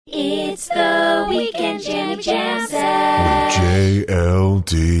It's the weekend Jammy Jam Sesh.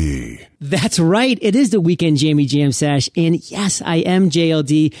 JLD. That's right. It is the weekend Jammy Jam Sesh. And yes, I am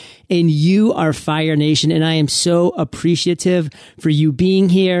JLD and you are Fire Nation. And I am so appreciative for you being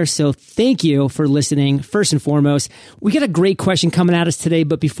here. So thank you for listening. First and foremost, we got a great question coming at us today.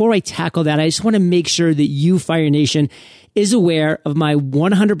 But before I tackle that, I just want to make sure that you, Fire Nation, is aware of my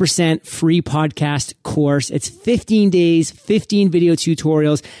 100% free podcast course. It's 15 days, 15 video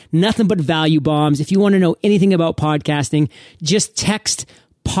tutorials, nothing but value bombs. If you want to know anything about podcasting, just text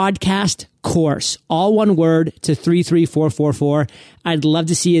podcast course, all one word, to 33444. I'd love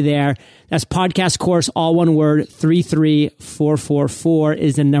to see you there. That's podcast course, all one word, 33444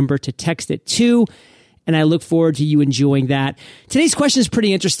 is the number to text it to. And I look forward to you enjoying that. Today's question is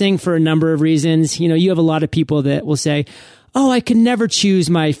pretty interesting for a number of reasons. You know, you have a lot of people that will say, oh, I can never choose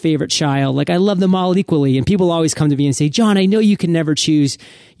my favorite child. Like, I love them all equally. And people always come to me and say, John, I know you can never choose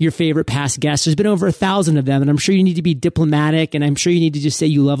your favorite past guest. There's been over 1,000 of them. And I'm sure you need to be diplomatic. And I'm sure you need to just say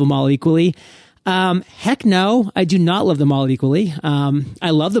you love them all equally. Heck no, I do not love them all equally. I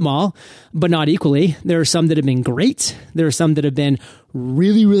love them all, but not equally. There are some that have been great. There are some that have been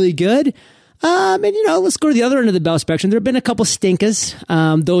really, really good. And you know, let's go to the other end of the bell spectrum. There have been a couple stinkers,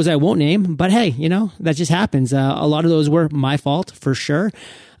 those I won't name, but hey, you know, that just happens. A lot of those were my fault for sure.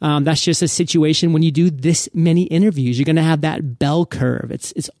 That's just a situation when you do this many interviews, you're going to have that bell curve.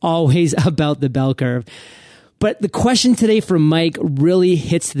 It's always about the bell curve. But the question today from Mike really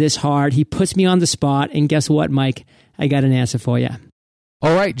hits this hard. He puts me on the spot, and guess what, Mike? I got an answer for you.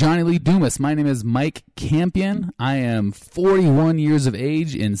 All right, Johnny Lee Dumas. My name is Mike Campion. I am 41 years of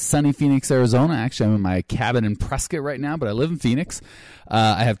age in sunny Phoenix, Arizona. Actually, I'm in my cabin in Prescott right now, but I live in Phoenix.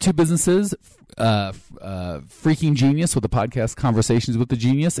 I have two businesses, Freaking Genius with the podcast Conversations with the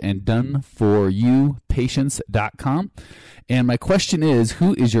Genius, and DoneForYouPatience.com. And my question is,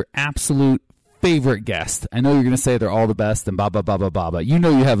 who is your absolute favorite guest? I know you're going to say they're all the best and blah, blah, blah, blah, blah, but you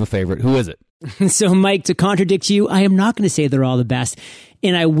know you have a favorite. Who is it? So, Mike, to contradict you, I am not going to say they're all the best.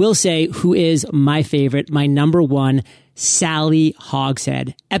 And I will say who is my favorite, my number one, Sally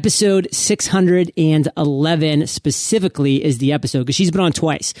Hogshead. Episode 611 specifically is the episode because she's been on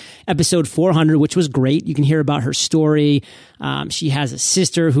twice. Episode 400, which was great. You can hear about her story. She has a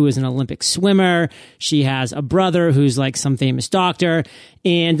sister who is an Olympic swimmer. She has a brother who's like some famous doctor.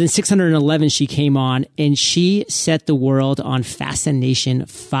 And then 611, she came on and she set the world on fascination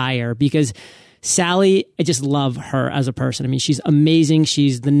fire because Sally, I just love her as a person. I mean, she's amazing.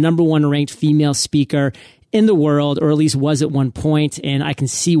 She's the number one ranked female speaker in the world, or at least was at one point. And I can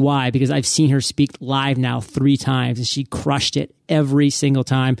see why, because I've seen her speak live now 3 times and she crushed it every single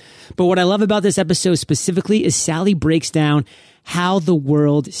time. But what I love about this episode specifically is Sally breaks down how the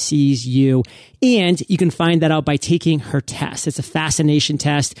world sees you. And you can find that out by taking her test. It's a fascination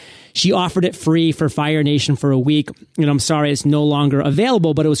test. She offered it free for Fire Nation for a week. And I'm sorry, it's no longer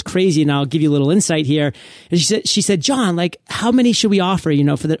available, but it was crazy. And I'll give you a little insight here. And she said, John, like, how many should we offer, you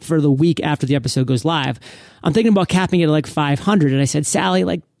know, for the week after the episode goes live? I'm thinking about capping it at like 500. And I said, Sally,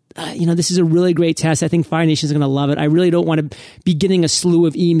 like, you know, this is a really great test. I think Fire Nation is going to love it. I really don't want to be getting a slew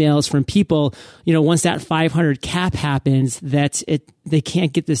of emails from people, you know, once that 500 cap happens, they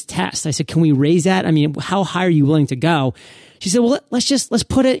can't get this test. I said, can we raise that? I mean, how high are you willing to go? She said, well, let's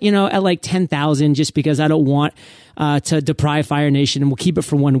put it, you know, at like 10,000 just because I don't want to deprive Fire Nation, and we'll keep it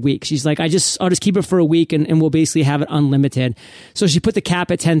for 1 week. She's like, I'll just keep it for a week and we'll basically have it unlimited. So she put the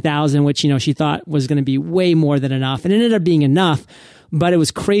cap at 10,000, which, you know, she thought was going to be way more than enough, and it ended up being enough. But it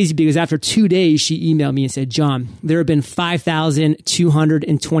was crazy because after 2 days, she emailed me and said, John, there have been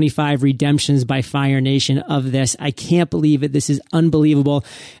 5,225 redemptions by Fire Nation of this. I can't believe it. This is unbelievable.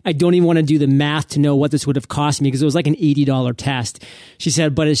 I don't even want to do the math to know what this would have cost me because it was like an $80 test. She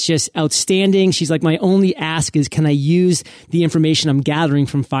said, but it's just outstanding. She's like, my only ask is, can I use the information I'm gathering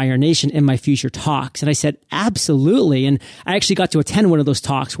from Fire Nation in my future talks? And I said, absolutely. And I actually got to attend one of those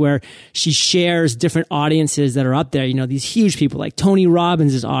talks where she shares different audiences that are up there. You know, these huge people like Tony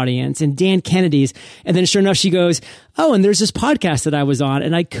Robbins' audience and Dan Kennedy's. And then sure enough, she goes, oh, and there's this podcast that I was on,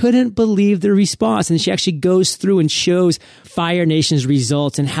 and I couldn't believe the response. And she actually goes through and shows Fire Nation's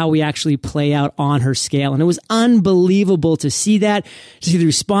results and how we actually play out on her scale. And it was unbelievable to see that, to see the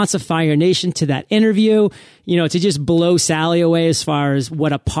response of Fire Nation to that interview, you know, to just blow Sally away as far as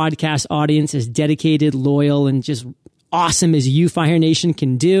what a podcast audience is dedicated, loyal, and just awesome as you, Fire Nation,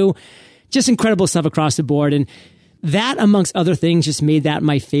 can do. Just incredible stuff across the board. And that, amongst other things, just made that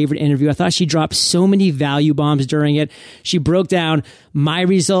my favorite interview. I thought she dropped so many value bombs during it. She broke down my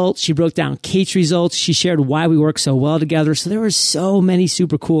results. She broke down Kate's results. She shared why we work so well together. So there were so many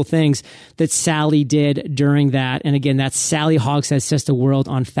super cool things that Sally did during that. And again, that's Sally Hogshead Says the World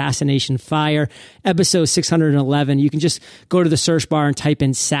on Fascination Fire, episode 611. You can just go to the search bar and type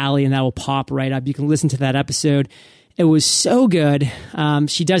in Sally and that will pop right up. You can listen to that episode. It was so good.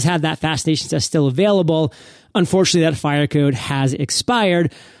 She does have that Fascination test still available. Unfortunately, that fire code has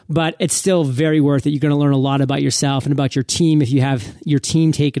expired, but it's still very worth it. You're going to learn a lot about yourself and about your team if you have your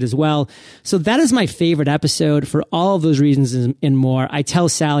team take it as well. So that is my favorite episode for all of those reasons and more. I tell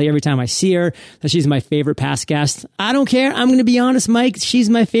Sally every time I see her that she's my favorite past guest. I don't care. I'm going to be honest, Mike. She's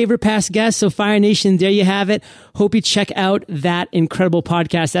my favorite past guest. So Fire Nation, there you have it. Hope you check out that incredible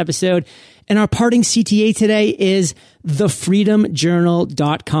podcast episode. And our parting CTA today is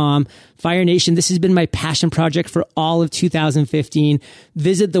thefreedomjournal.com. Fire Nation, this has been my passion project for all of 2015.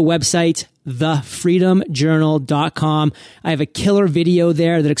 Visit the website, thefreedomjournal.com. I have a killer video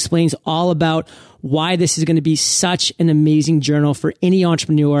there that explains all about why this is going to be such an amazing journal for any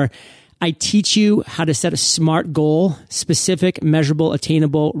entrepreneur. I teach you how to set a SMART goal, specific, measurable,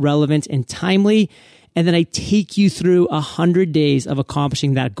 attainable, relevant, and timely. And then I take you through 100 days of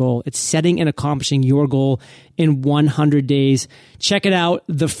accomplishing that goal. It's setting and accomplishing your goal in 100 days. Check it out,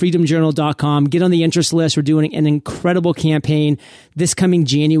 thefreedomjournal.com. Get on the interest list. We're doing an incredible campaign this coming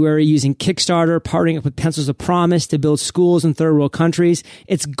January using Kickstarter, partnering up with Pencils of Promise to build schools in third world countries.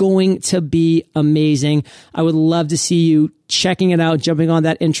 It's going to be amazing. I would love to see you checking it out, jumping on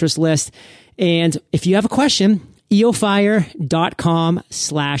that interest list. And if you have a question,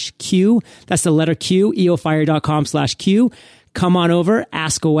 eofire.com/Q. That's the letter Q, eofire.com/Q. Come on over,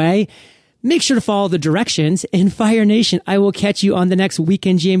 ask away. Make sure to follow the directions. And Fire Nation, I will catch you on the next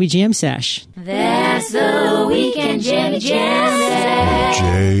Weekend Jammy Jam Sesh. That's the Weekend Jammy Jam Sesh.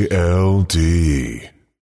 JLD.